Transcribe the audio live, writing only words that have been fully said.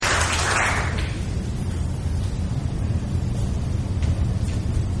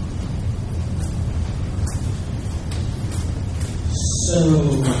So,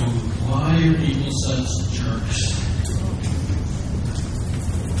 why are people such jerks?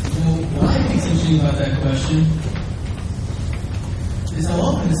 Well, what I think is interesting about that question is how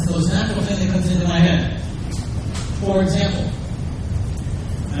often it's the most natural thing that comes into my head. For example,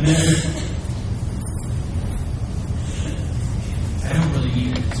 I don't really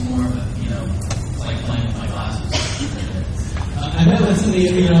need it. It's more of a, it's like playing with my glasses. I met with somebody,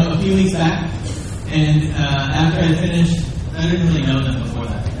 a few weeks back, and after I finished, I didn't really know them before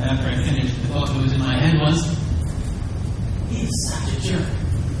that. After I finished, the thought that was in my head was, he's such a jerk.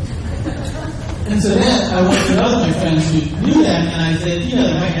 And so then I went to other of my friends who knew that, and I said,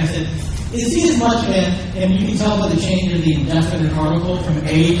 I said, is he as much and you can tell by the change of the indefinite article from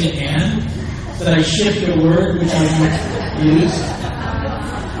A to N, that I shift a word which I would use.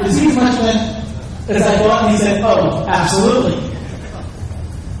 Is he as much as I thought? And he said, oh, absolutely.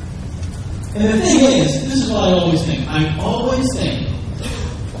 And the thing is, this is what I always think. I always think,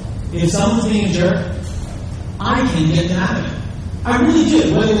 if someone's being a jerk, I can get them out of it. I really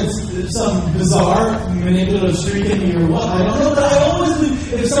do. Whether it's some bizarre, manipulative streak in me or what, I don't know. But I always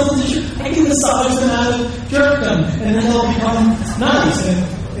do. If someone's a jerk, I can massage them out of jerkdom, and then they'll become nice.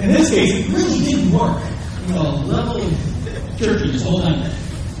 And in this case, it really didn't work. Level of jerkiness. Hold on.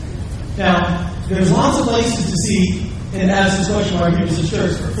 Now, there's lots of places to see and ask this question why people such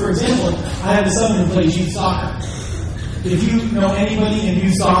jerks. For example, I have a son who plays youth soccer. If you know anybody in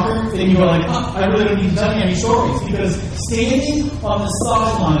youth soccer, then you go like, I really don't need to tell you any stories. Because standing on the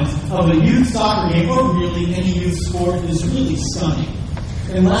sidelines of a youth soccer game, or really any youth sport, is really stunning.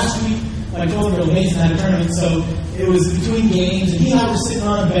 And last week, my 12-year-old Mason had a tournament, so it was between games, and he and I were sitting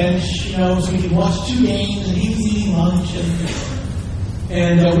on a bench, so we could watch 2 games, and he was eating lunch,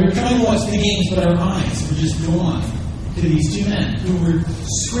 and we were trying to watch the games, but our eyes were just drawn to these 2 men who were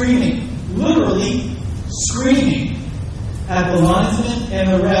screaming, literally screaming, at the linesman and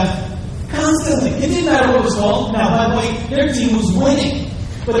the ref constantly. It didn't matter what was called. Now, by the way, their team was winning.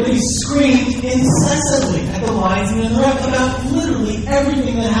 But they screamed incessantly at the linesman and the ref about literally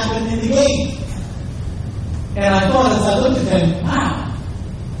everything that happened in the game. And I thought as I looked at them, wow,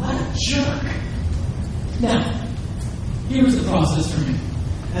 what a jerk. Now, here's the process for me.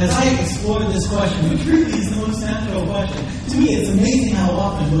 As I explored this question, which really is the most natural question, to me it's amazing how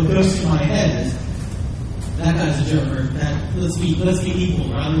often what goes through my head is, that guy's a jerk, or that, let's be equal,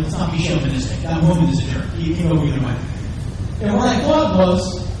 rather let's not be chauvinistic. That woman is a jerk. You can go either way. And what I thought was,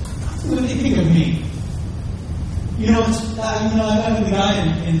 what do they think of me? I met with the guy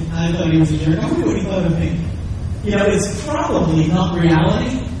and I thought he was a jerk. I wonder what he thought of me. It's probably not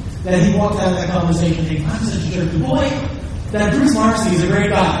reality that he walked out of that conversation thinking, I'm such a jerk. Boy, that Bruce Marcy is a great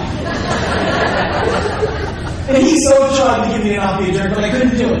guy. And he so tried to get me to not be a jerk, but I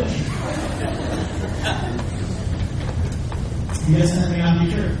couldn't do it. I guess that may not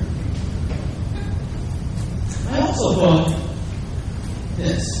be true. I also thought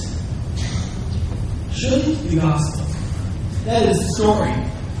this. Shouldn't the gospel, that is the story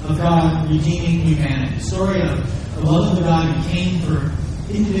of God redeeming humanity, the story of the love of God who came for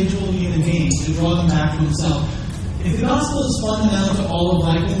individual human beings to draw them back to himself. If the gospel is fundamental to all of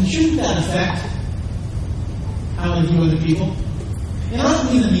life, then shouldn't that affect how we view other people? And I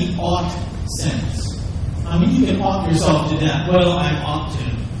don't mean in the ought sense. You can ought yourself to death. Well, I ought to.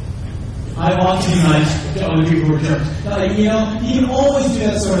 I ought to be nice to other people who are jerks. You can always do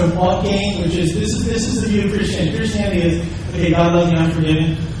that sort of ought game, which is, this is the view of Christianity. Christianity is, okay, God loves you, I'm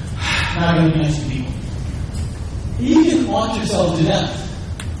forgiven. Now I gotta be nice to people. You can ought yourself to death.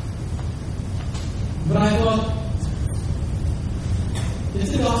 But I thought, if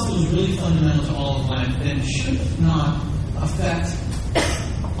the gospel is really fundamental to all of life, then should it not affect,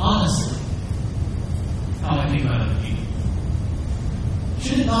 honestly, how I think about other people?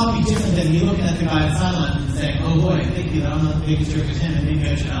 Should it not be different than me looking at the guy at silent and saying, oh boy, I think that I'm not the biggest jerk as him, and maybe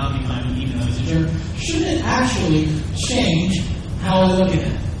I should not be kind even though he's a jerk? Shouldn't it actually change how I look at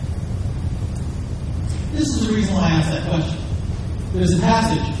him? This is the reason why I asked that question. There's a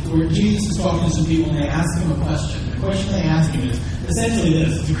passage where Jesus is talking to some people and they ask him a question. The question they ask him is essentially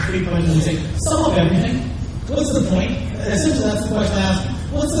this. It's a great question. They say, sum of everything. What's the point? Essentially, that's the question I ask him.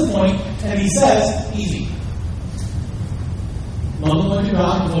 What's the point? And he says, easy. Love the Lord your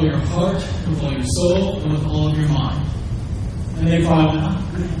God with all your heart, with all your soul, and with all of your mind. And they probably went,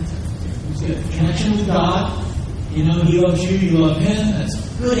 it's good. Connection with God. He loves you, you love him. That's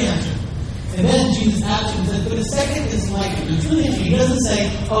a good answer. And then Jesus asks him, says, but the second is like it. It's really interesting. He doesn't say,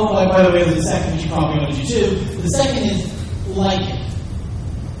 oh, by the way, there's a second which you probably ought to do too. The second is like it.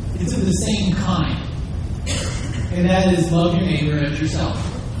 It's of the same kind. And that is love your neighbor as yourself.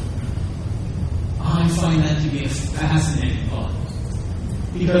 I find that to be a fascinating thought.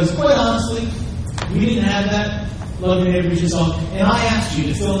 Because quite honestly, we didn't have that. Love your neighbor as yourself. And I asked you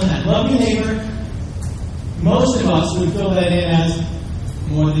to fill in that. Love your neighbor. Most of us would fill that in as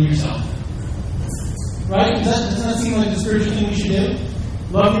more than yourself. Right? Does that seem like the spiritual thing we should do?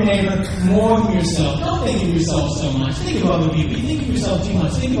 Love your neighbor more than yourself. Don't think of yourself so much. Think of other people. You think of yourself too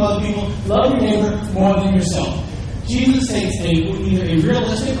much. Think of other people. Love your neighbor more than yourself. Jesus takes either a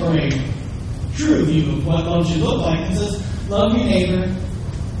realistic or a true view of what love should look like and says, love your neighbor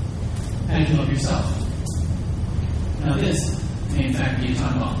as you love yourself. Now this may in fact be a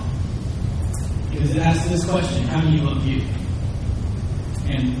time bomb. Because it asks this question, how do you love you?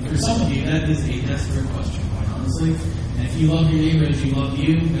 And for some of you, that is a desperate question, quite honestly. And if you love your neighbor as you love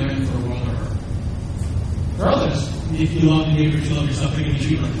you, they're in for a world of hurt. For others, if you love your neighbor as you love yourself, they're going to be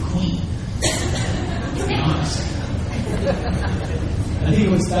treated like a queen. To be honest. I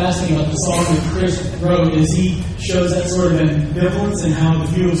think what's fascinating about the song that Chris wrote is he shows that sort of ambivalence and how the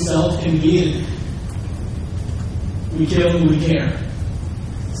view of self can be. And we kill and we care.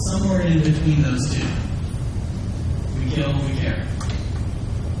 Somewhere in between those two. We kill and we care.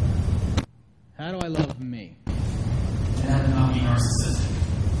 How do I love me? And how to not be narcissistic?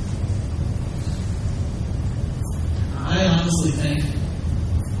 I honestly think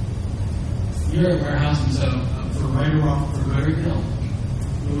you're at Warehouse, and so for right or wrong, for good or ill,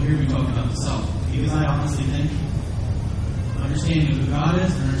 you'll hear me talk about the self. Because I honestly think understanding who God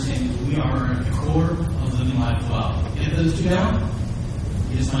is and understanding who we are at the core of living life well. Get those two down,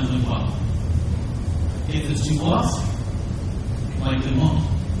 you just might live well. Get those two lost, you likely won't.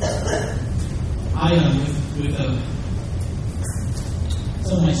 With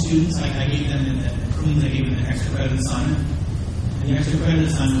some of my students, I gave them I gave them an extra credit assignment. And the extra credit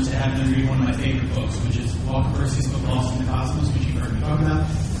assignment was to have them read one of my favorite books, which is Walker Percy's book, Lost in the Cosmos, which you've heard me talk about.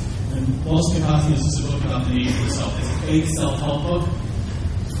 And Lost in the Cosmos is a book about the nature of the self. It's a fake self-help book.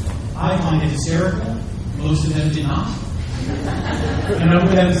 I find it hysterical. Most of them did not. And I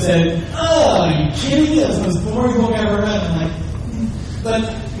would have said, "Oh, are you kidding me? That's the most boring book I ever read." I'm like, but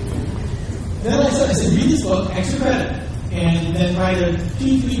then I said, read this book, extra credit, and then write a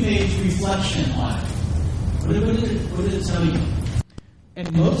 2-3-page reflection on it. What did it tell you?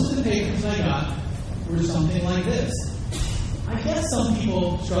 And most of the papers I got were something like this. I guess some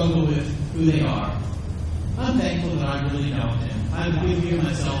people struggle with who they are. I'm thankful that I really don't, and I believe in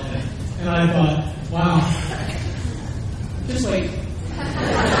myself. And I thought, wow, just wait.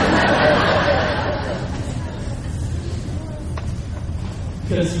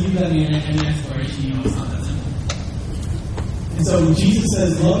 Because you've done an exploration, you know it's not that simple. And so when Jesus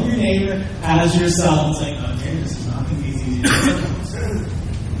says, love your neighbor as yourself, it's like, okay, this is not going to be as easy as it.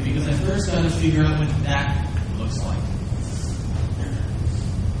 Because I first got to figure out what that looks like.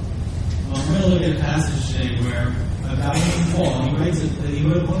 Well, we're going to look at a passage today where a guy named Paul, he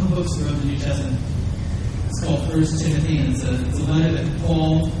wrote one of the books throughout the New Testament. It's called 1 Timothy, and it's a letter that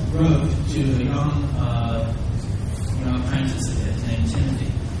Paul wrote to a young apprentice named Timothy.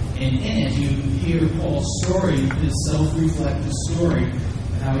 And in it, you hear Paul's story, his self-reflective story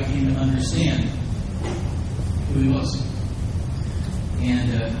of how he came to understand who he was.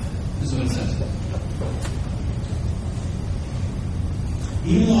 And this is what it says.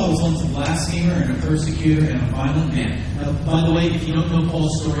 Even though I was once a blasphemer and a persecutor and a violent man. Now, by the way, if you don't know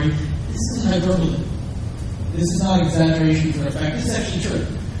Paul's story, this isn't hyperbole. This is not exaggeration for effect. This is actually true.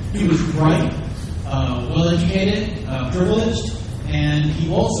 He was bright, well-educated, privileged, and he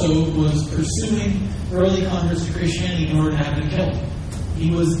also was pursuing early converts to Christianity in order to have them killed. He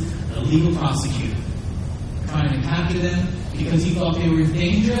was a legal prosecutor, trying to capture them because he thought they were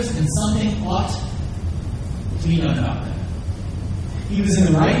dangerous and something ought to be done about them. He was in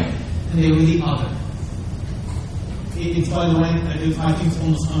the right, and they were the other. It's, by the way, I think it's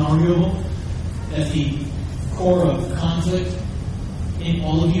almost unarguable that the core of conflict in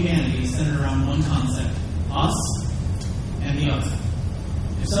all of humanity is centered around one concept: us and the other.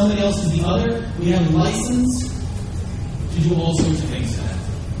 If somebody else is the other, we have license to do all sorts of things to them.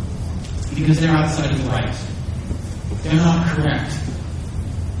 Because they're outside of the right. They're not correct.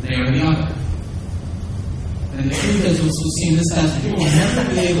 They are the other. And the truth is, as we'll see in this passage, you will never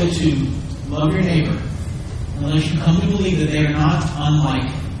be able to love your neighbor unless you come to believe that they are not unlike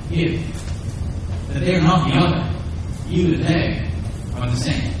you. That they are not the other. You and they are the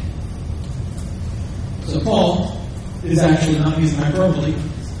same. So Paul is actually not using hyperbole.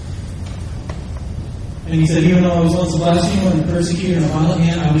 And he said, even though I was once a blasphemer and a persecutor and a violent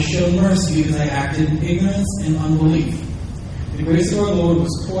man, I was shown mercy because I acted in ignorance and unbelief. The grace of our Lord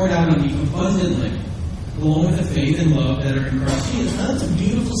was poured out on me abundantly along with the faith and love that are in Christ Jesus. Now, that's a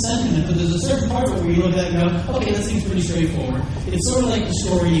beautiful sentiment, but there's a certain part where you look at it and go, okay, that seems pretty straightforward. It's sort of like the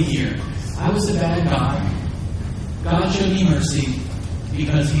story you hear. I was a bad guy. God showed me mercy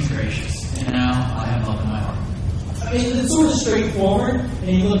because He's gracious. And now I have love in my heart. I mean, it's sort of straightforward, and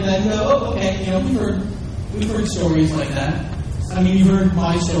you look at it and go, oh, okay, we've heard stories like that. I mean, you've heard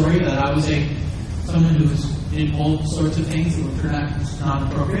my story that I was someone who did all sorts of things that were perhaps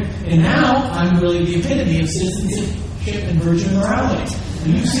not appropriate. And now I'm really the epitome of citizenship and virgin morality.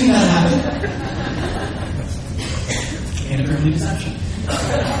 And you've seen that happen. And apparently deception.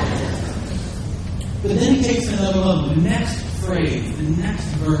 But then he takes it another level. The next phrase, the next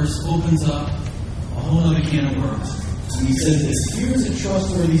verse opens up a whole other can of worms. And he says this, here's a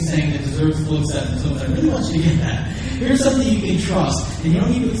trustworthy saying that deserves full acceptance. So I really want you to get that. Here's something you can trust. And you don't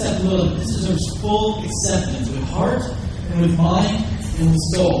need to accept a little. This deserves full acceptance with heart and with mind and with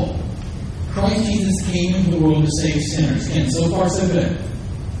soul. Christ Jesus came into the world to save sinners. Again, so far so good.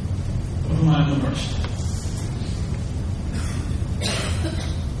 Of whom I'm the worst.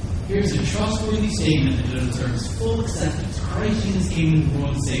 Here's a trustworthy statement that deserves full acceptance. Christ Jesus came into the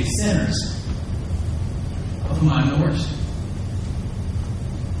world to save sinners, of whom I'm the worst.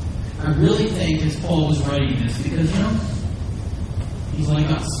 I really think as Paul was writing this, because, he's like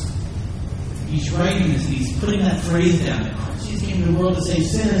us. He's writing this, and he's putting that phrase down, that Christ Jesus came into the world to save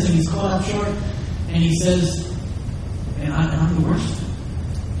sinners, and he's caught up short, and he says, and I'm the worst.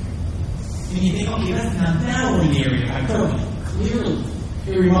 And you think, okay, now we're in the area of hyperbole. Clearly.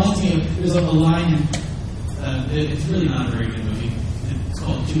 It reminds me of, there's a line in, it's really not a very good movie. It's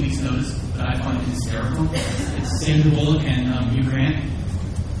called 2 Weeks Notice, but I find it hysterical. It's Sandra Bullock and Hugh Grant.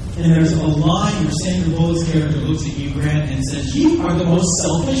 And there's a line where Sandra Bullock's character looks at Hugh Grant and says, you are the most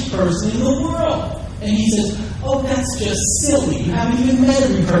selfish person in the world. And he says, oh, that's just silly. You haven't even met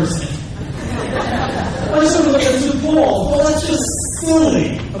every person. I sort of look at this with Paul. Well, that's just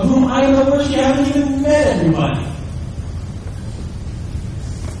silly. Of whom I am the worst, you haven't even met everybody.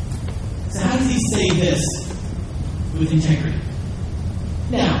 So how does he say this with integrity?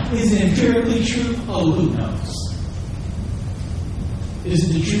 Now, is it empirically true? Oh, who knows? Is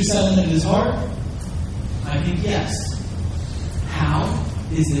it the true sentiment of his heart? I think yes. How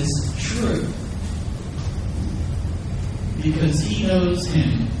is this true? Because he knows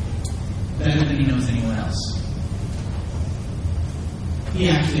him better than he knows anyone else. He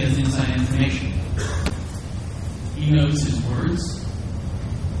actually has inside information. He knows his words.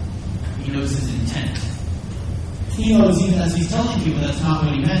 He knows his intent. He knows even as he's telling people that's not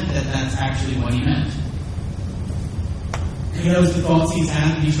what he meant, that that's actually what he meant. He knows the thoughts he's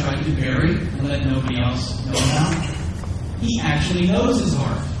had and he's tried to bury and let nobody else know about. He actually knows his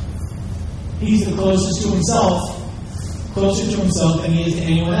heart. He's the closer to himself than he is to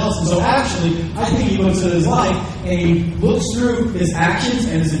anyone else. And so actually, I think he looks at his life and he looks through his actions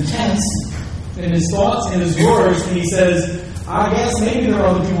and his intents and his thoughts and his words and he says, I guess maybe there are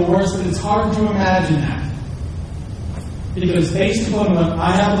other people worse, but it's hard to imagine that. Because based upon what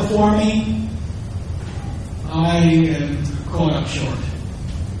I have before me, I am caught up short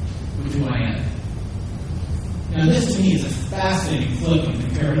with who I am. Now this to me is a fascinating flip of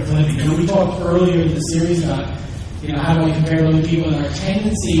comparative living. We talked earlier in the series about how do I compare to other people and our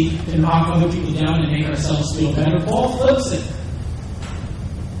tendency to knock other people down and make ourselves feel better. Paul flips it.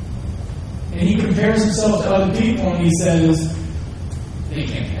 And he compares himself to other people and he says, they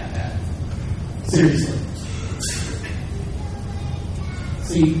can't be that bad. Seriously.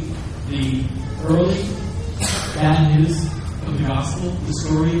 See, the early bad news of the gospel, the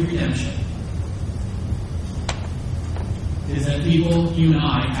story of redemption, is that people, you and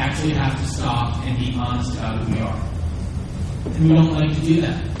I, actually have to stop and be honest about who we are. And we don't like to do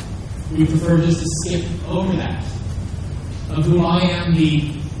that. We prefer just to skip over that. Of whom I am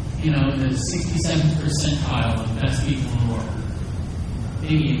the 67th percentile of the best people in the world.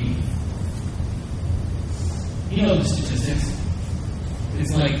 Maybe 80. You know the statistics.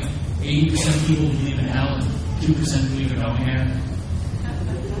 It's like 80% of people believe in hell and 2% believe in going there.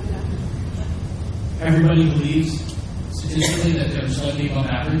 Everybody believes statistically that they're slightly above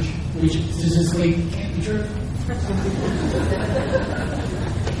average, which statistically can't be true.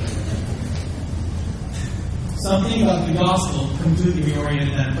 Something about the gospel completely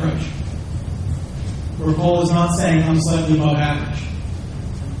reoriented that approach. Where Paul is not saying I'm slightly above average.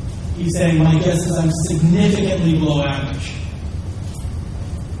 He's saying my guess is I'm significantly below average.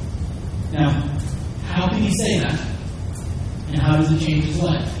 Now, how can he say that? And how does it change his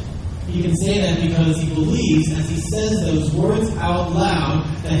life? He can say that because he believes, as he says those words out loud,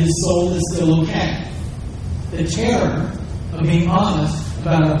 that his soul is still okay. The terror of being honest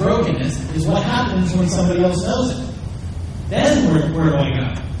about our brokenness is what happens when somebody else knows it. Then where do I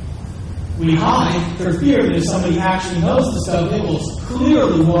go? We hide for fear that if somebody actually knows the stuff, it will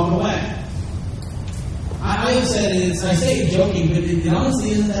clearly walk away. I have said it, I say it joking, but it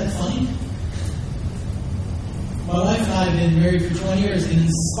honestly isn't that funny. My wife and I have been married for 20 years, and in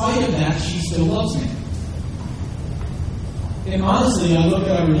spite of that, she still loves me. And honestly, I look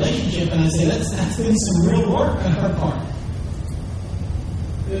at our relationship and I say, that's been some real work on her part.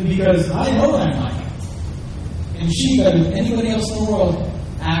 Because I know what I'm like. And she, better than anybody else in the world,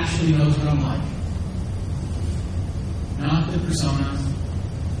 actually knows what I'm like. Not the persona,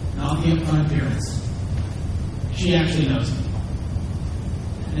 not the upfront appearance. She actually knows me.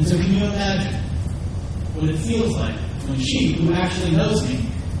 And so can you imagine what it feels like when she, who actually knows me,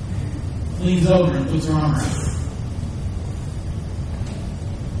 leans over and puts her arm around me?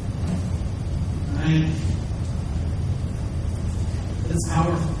 That's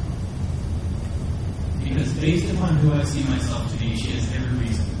powerful. Because based upon who I see myself to be, she has every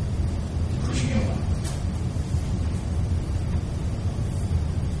reason to push me away.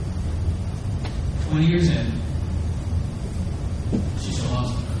 20 years in, she still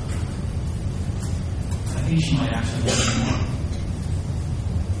loves me. I think she might actually love me more.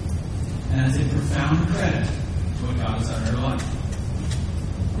 And that's a profound credit to what God has done in her life.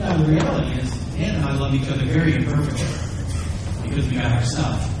 Now, the reality is, Dan and I love each other very imperfectly because we got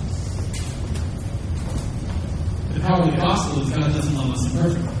ourselves. The power of the gospel is God doesn't love us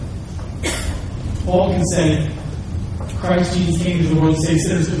imperfectly. Paul can say, Christ Jesus came to the world to save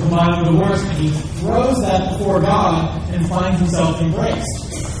sinners, to come out of the worst, and he throws that before God and finds himself embraced.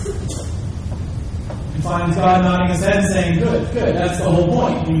 And finds God nodding his head and saying, good, that's the whole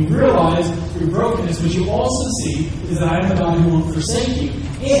point. When you realize your brokenness, what you also see is that I am the God who won't forsake you.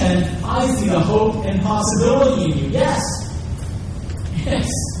 And I see the hope and possibility in you. Yes.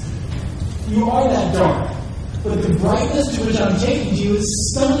 You are that dark. But the brightness to which I'm taking you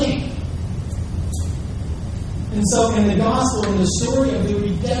is stunning. And so in the gospel, in the story of the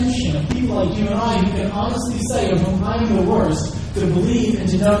redemption of people like you and I, who can honestly say of whom I'm the worst, to believe and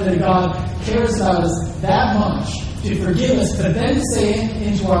to know that God cares about us that much, to forgive us, but then say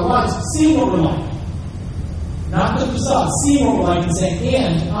into our lives, seeing what we're like. Not the facade, seeing what we're like and saying,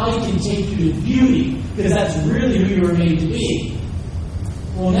 and I can take you to beauty, because that's really who you were made to be.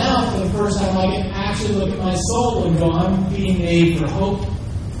 Well, now, for the first time, I can actually look at my soul and go, I'm being made for hope.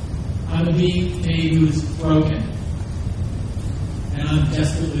 I'm being made who is broken. And I'm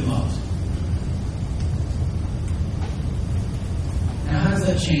desperately loved. Now, how does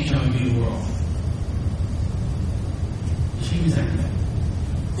that change how we view the world? It changes everything.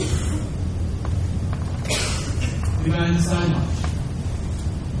 We got in the sidelines.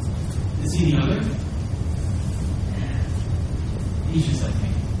 Is he the other? He's just like me.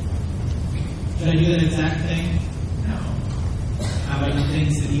 Should I do that exact thing? No. How about the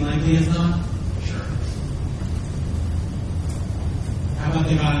things that he likely has not? Sure. How about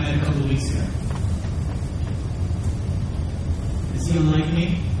the guy I met a couple of weeks ago? Is he unlike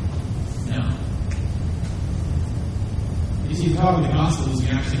me? No. You see, the power of the gospel is we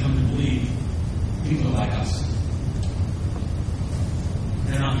actually come to believe people are like us.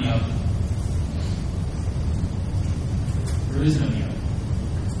 They're not the other. There is no the other.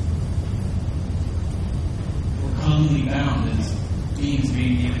 We're commonly bound as beings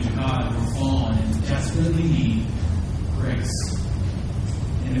made in the image of God. We're fallen and desperately need grace.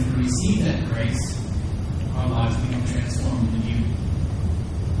 And if we receive that grace, our lives become transformed into beauty.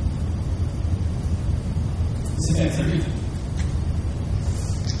 This affects everything.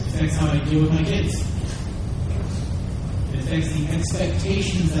 It affects how I deal with my kids. It affects the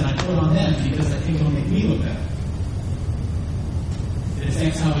expectations that I put on them because I think it'll make me look better. It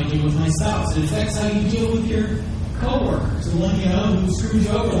affects how I deal with my spouse. It affects how you deal with your coworkers, the one you know who screwed you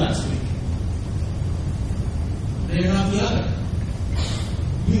over last week. They are not the other.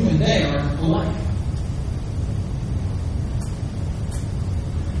 You and they are alike.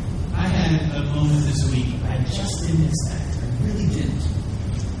 I had a moment this week. I just didn't expect. I really didn't.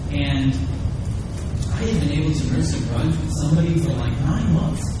 And I had been able to nurse a grudge with somebody for like 9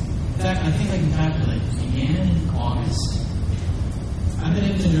 months. In fact, I think I can calculate. It began in August. I've been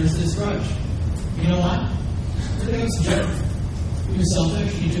able to nurse this grudge. You know what? I think I was a jerk. You were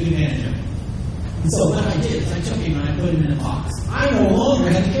selfish. You took advantage of it. And so what I did is I took him and I put him in a box. I no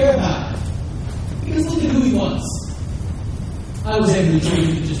longer had to care about him. Because look at who he was. I was able to treat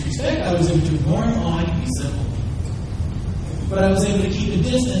him with disrespect. I was able to ignore him. Oh, I can be simple. But I was able to keep a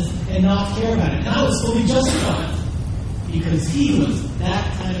distance and not care about it. And I was fully justified. Because he was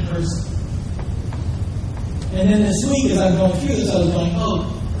that kind of person. And then this week, as I'm going through this, I was going, oh,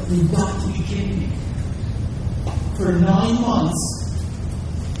 you've got to be kidding me. For 9 months,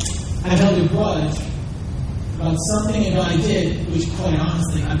 I held a grudge about something a guy did, which quite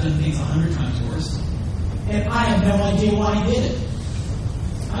honestly, I've done things 100 times worse. And I have no idea why he did it.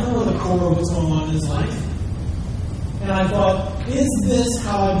 I don't know the core of what's going on in his life. And I thought, is this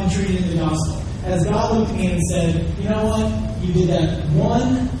how I've been treated in the gospel? As God looked at me and said, you know what? You did that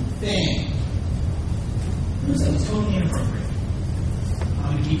one thing. That was totally inappropriate.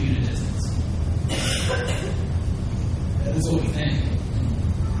 I'm going to keep you at a distance. That's what we think.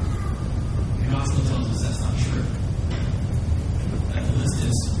 The gospel tells us that's not true. That the list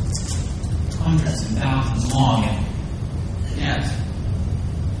is hundreds and thousands long, and yet,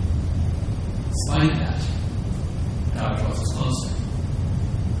 despite that, God draws us closer.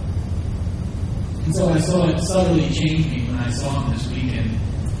 And so I saw it subtly change me when I saw him this weekend.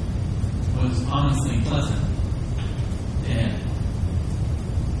 It was honestly pleasant to him,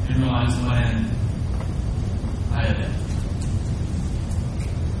 and realized when I had been.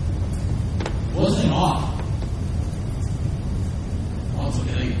 It wasn't off. Also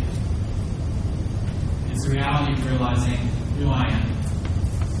good. It's the reality of realizing who I am,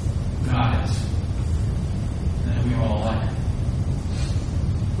 who God is, and that we are all alike.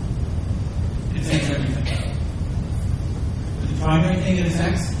 It affects everything. But the primary thing it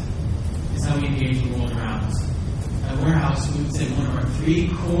affects is how we engage the world around us. At Warehouse, we would say one of our 3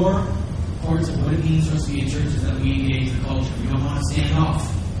 core parts of what it means for us to be a church is that we engage the culture. We don't want to stand off.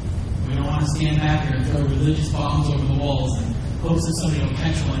 We don't want to stand back here and throw religious bombs over the walls and hopes that somebody will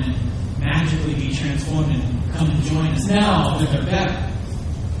catch one and magically be transformed and come and join us. Now that they're better,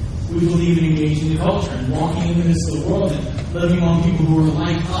 we believe in engaging the culture and walking in the midst of the world and living among people who are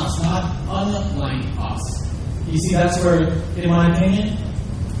like us, not unlike us. You see, that's where, in my opinion,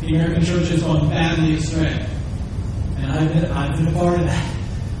 the American church has gone badly astray. And I've been a part of that.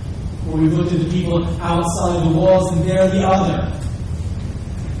 Where we've looked at the people outside the walls and they're the other.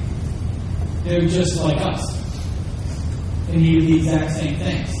 They're just like us. They need the exact same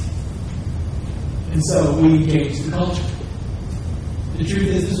things. And so we engage the culture. The truth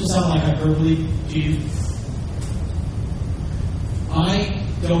is, this will sound like hyperbole to you. I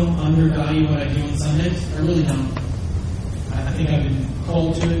don't undervalue what I do on Sundays. I really don't. I think I've been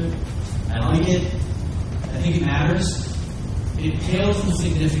called to it. I like it. I think it matters. It pales in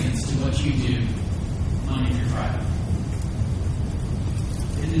significance to what you do Monday through Friday.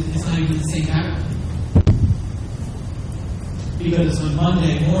 It's not even the same category. Because on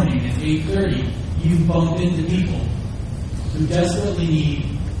Monday morning at 8:30, you bump into people who desperately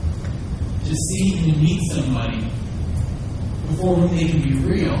need to see and meet somebody before whom they can be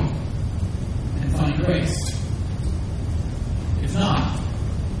real and find grace. If not,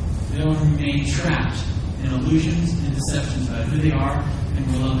 they will remain trapped in illusions and deceptions about who they are and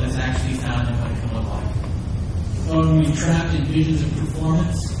the love that's actually found in what it can look like. They will remain trapped in visions of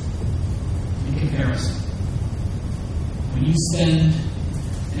performance and comparison. When you spend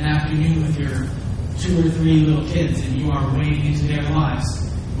an afternoon with your 2 or 3 little kids and you are wading into their lives,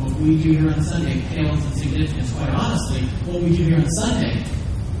 what we do here on Sunday pales in significance. Quite honestly, what we do here on Sunday,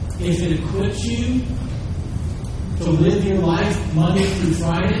 if it equips you to live your life Monday through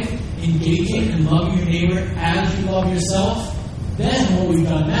Friday, engaging and loving your neighbor as you love yourself, then what we've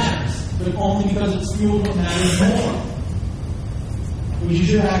done matters. But only because it's fueled what matters more. Which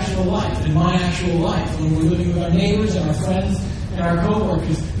is your actual life and my actual life when we're living with our neighbors and our friends and our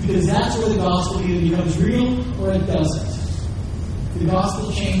co-workers. Because that's where the gospel either becomes real or it doesn't. The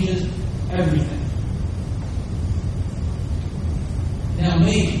gospel changes everything. Now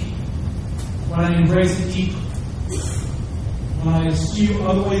maybe, when I embrace it deeper, when I eschew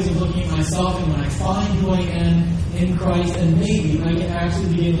other ways of looking at myself, and when I find who I am in Christ, then maybe I can actually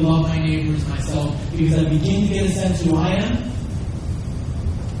begin to love my neighbors myself, because I begin to get a sense of who I am,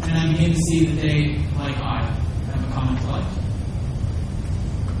 and I begin to see that they, like I, have a common plight,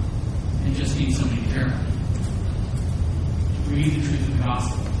 and just need somebody to care about. To breathe the truth of the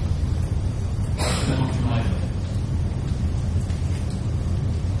gospel, to walk through life with it.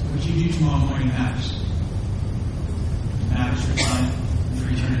 What you do tomorrow morning matters. Matters for time and for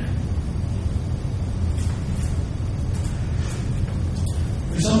eternity.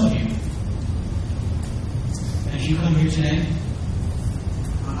 For some of you, as you come here today,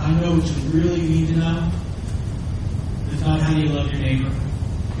 I know what you really need to know is not how you love your neighbor.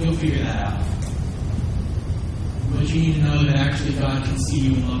 You'll figure that out. But you need to know that actually God can see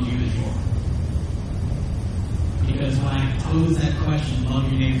you and love you as you are. Because when I pose that question,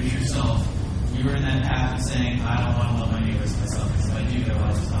 love your neighbors yourself, you're in that path of saying, I don't want to love my neighbors myself, because if I do, their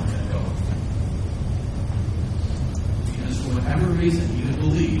life is not going to go. for whatever reason you have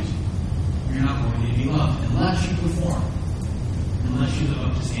believed, you're not worthy to be loved unless you perform, unless you live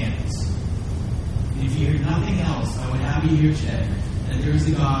up to standards. And if you hear nothing else, I would have you here today that there is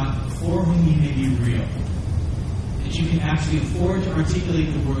a God for whom you may be real. That you can actually afford to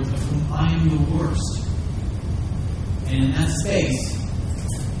articulate the words of whom I am the worst. And in that space,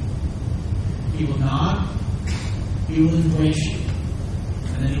 He will nod, He will embrace you,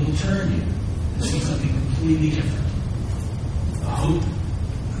 and then He will turn you to see something completely different. The hope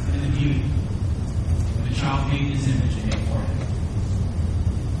and the beauty of a child made in His image and made for Him.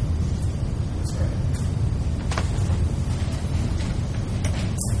 Let's pray.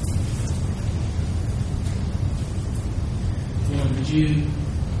 Lord, would you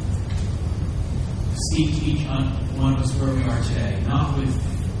speak to each one of us where we are today, not with,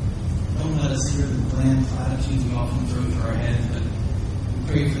 don't let us hear the bland platitudes we often throw through our heads, but we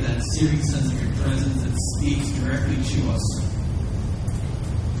pray for that serious sense of your presence that speaks directly to us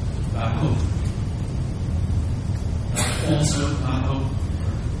about hope. Not false hope, not hope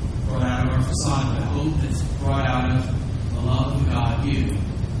brought out of our facade, but hope that's brought out of the love of God, you,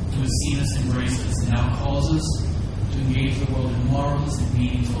 who has seen us, embraced us, and now calls us to engage the world in marvelous and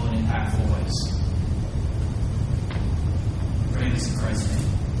meaningful and impactful ways. We pray this in Christ's name.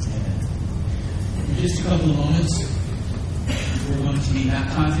 Amen. In just a couple of moments, we're going to be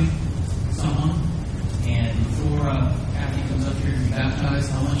baptizing someone. And before Kathy comes up here to be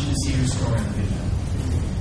baptized, I want you to see her story in the video.